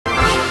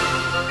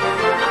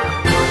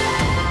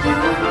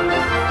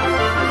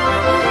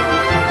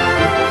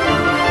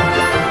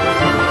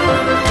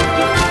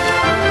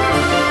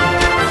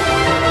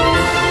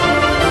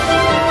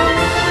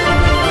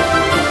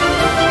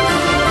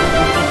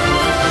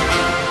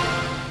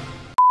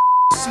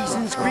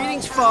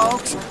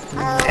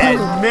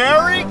And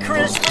Merry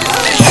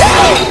Christmas to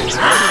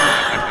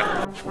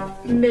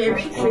you!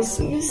 Merry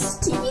Christmas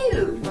to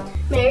you!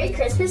 Merry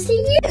Christmas to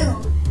you!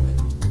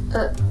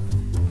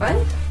 What?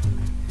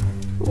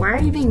 Why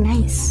are you being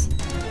nice?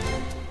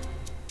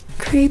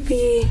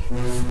 Creepy.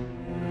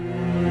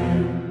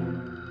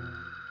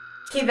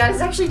 Okay, that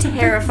is actually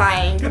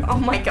terrifying. Oh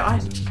my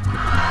gosh.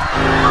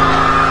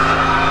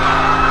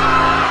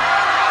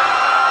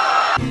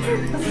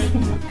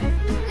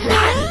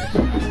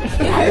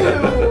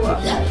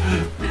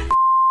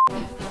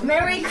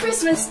 Merry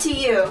Christmas to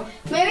you.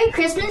 Merry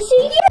Christmas to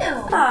you.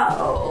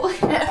 Oh.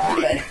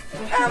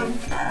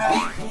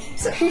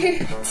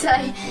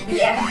 Sorry.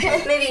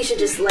 Yeah, maybe you should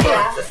just lay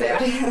off the food.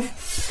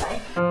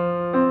 Bye.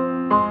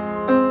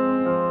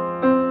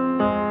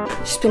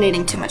 She's been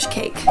eating too much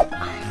cake.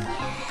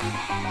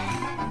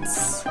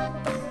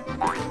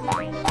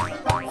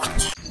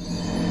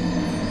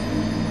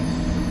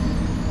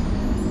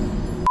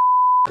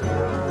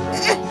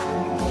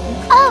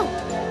 Oh,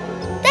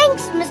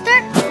 thanks,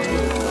 mister.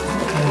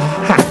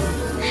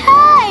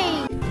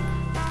 Hey.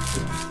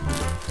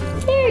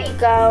 There you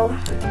go.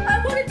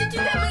 I wanted to do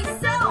that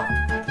myself.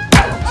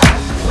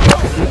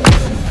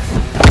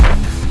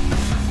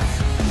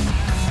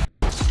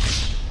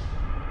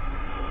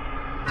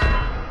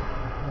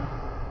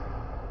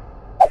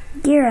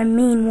 You're a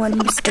mean one,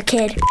 Mr.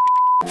 Kid.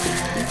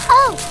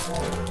 Oh,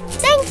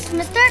 thanks,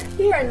 mister.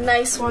 You're a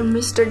nice one,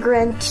 Mr.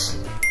 Grinch.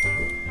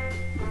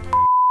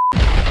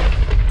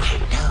 I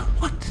know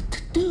what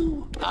to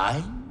do.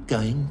 I'm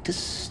going to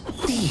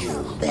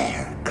steal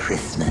their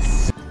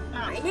Christmas.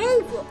 I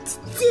know what to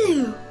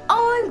do.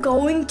 I'm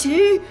going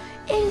to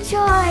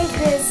enjoy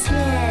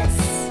Christmas.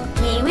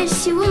 We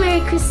wish you a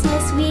Merry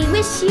Christmas. We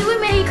wish you a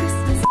Merry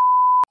Christmas.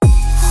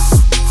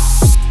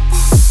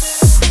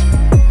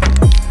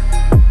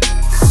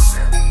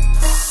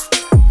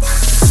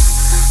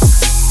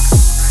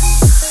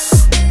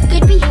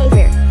 Good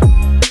behavior.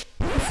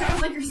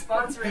 Sounds like you're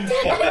sponsoring.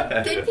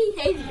 Good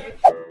behavior.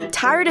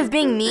 Tired of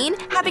being mean?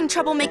 Having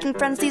trouble making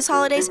friends these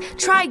holidays?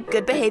 Try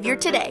good behavior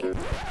today.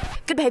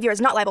 Good behavior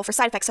is not liable for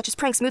side effects such as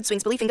pranks, mood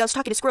swings, belief in ghosts,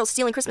 talking to squirrels,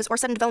 stealing Christmas, or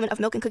sudden development of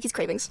milk and cookies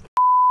cravings.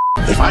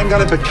 If I'm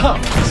gonna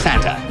become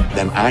Santa,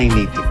 then I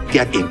need to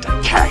get into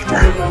character.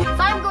 If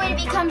I'm going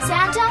to become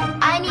Santa,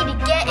 I need to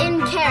get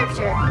in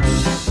character.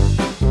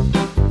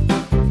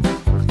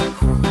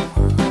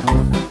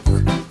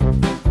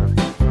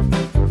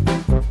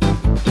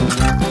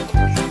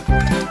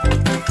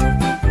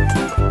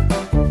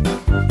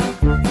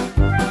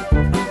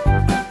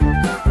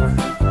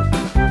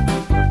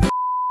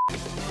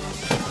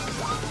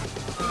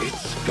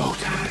 It's go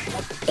time.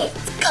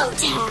 It's go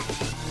time.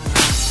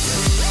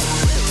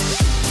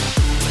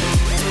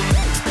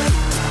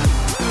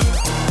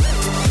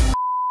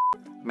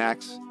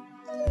 Max,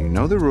 you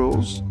know the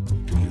rules.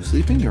 You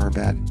sleep in your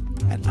bed,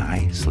 and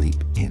I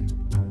sleep in.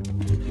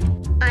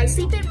 I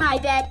sleep in my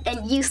bed,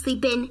 and you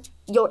sleep in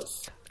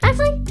yours.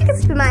 Actually, you can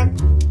sleep in mine.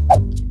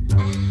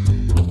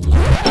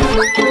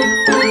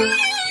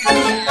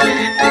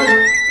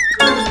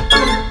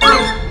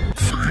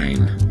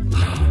 Fine.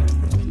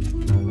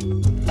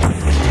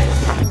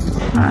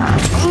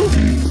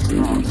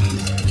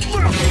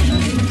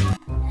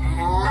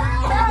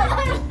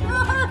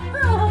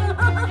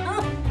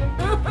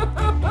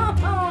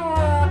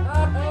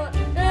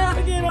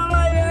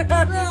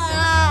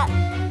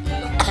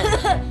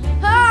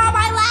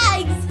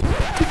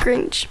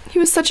 Grinch. He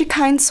was such a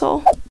kind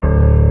soul.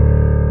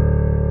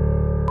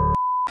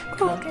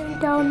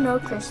 Clocking down the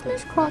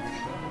Christmas clock.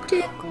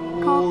 Tick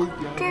tock,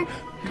 tick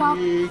tock.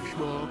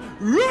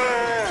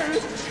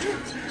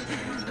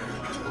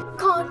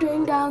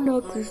 Counting down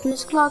the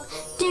Christmas clock.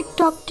 Tick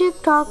tock, tick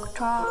tock,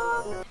 tock.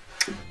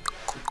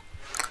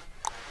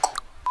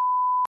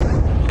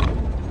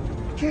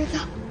 You're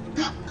the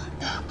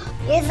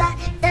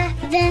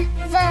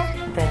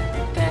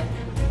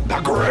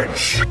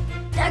Grinch.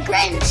 The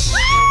Grinch.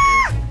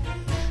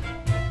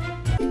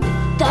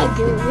 The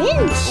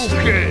Grinch.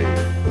 Okay.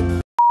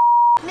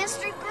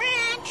 Mr.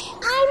 Grinch,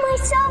 I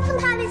myself am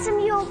having some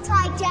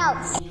Yuletide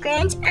doubts.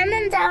 Grinch, I'm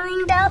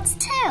having doubts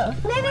too.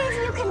 Maybe if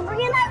you can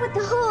reunite with the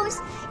Who's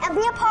and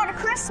be a part of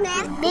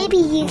Christmas, maybe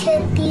you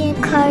could be a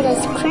part of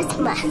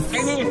Christmas.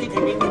 And then if you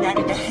can reunite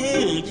with the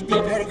Who's, be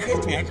a part of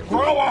Christmas.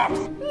 Grow up!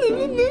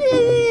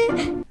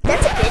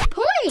 That's a good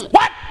point.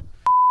 What?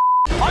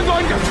 I'm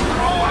going to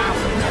grow up,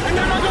 and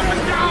then I'm going to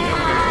die.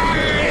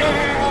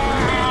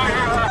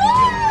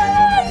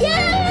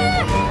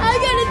 Yeah! I'm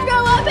gonna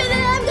grow up and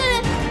then I'm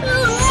gonna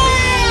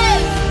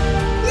live!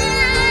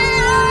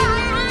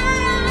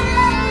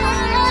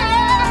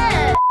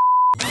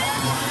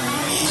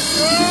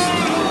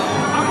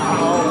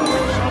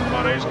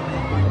 Somebody's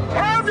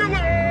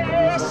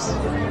fabulous.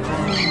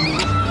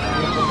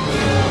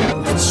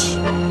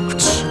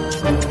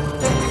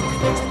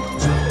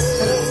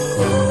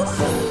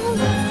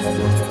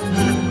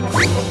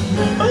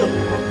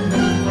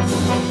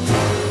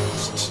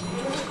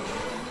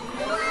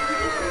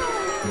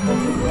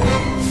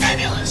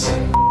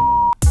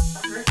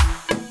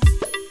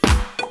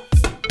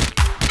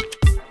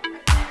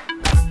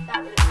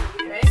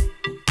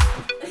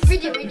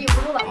 Redo.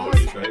 Hold on. Oh,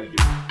 you tried to do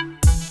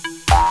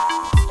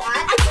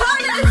I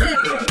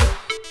can't.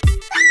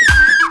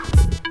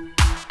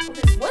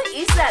 What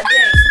is that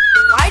thing?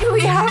 Why do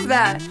we have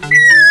that?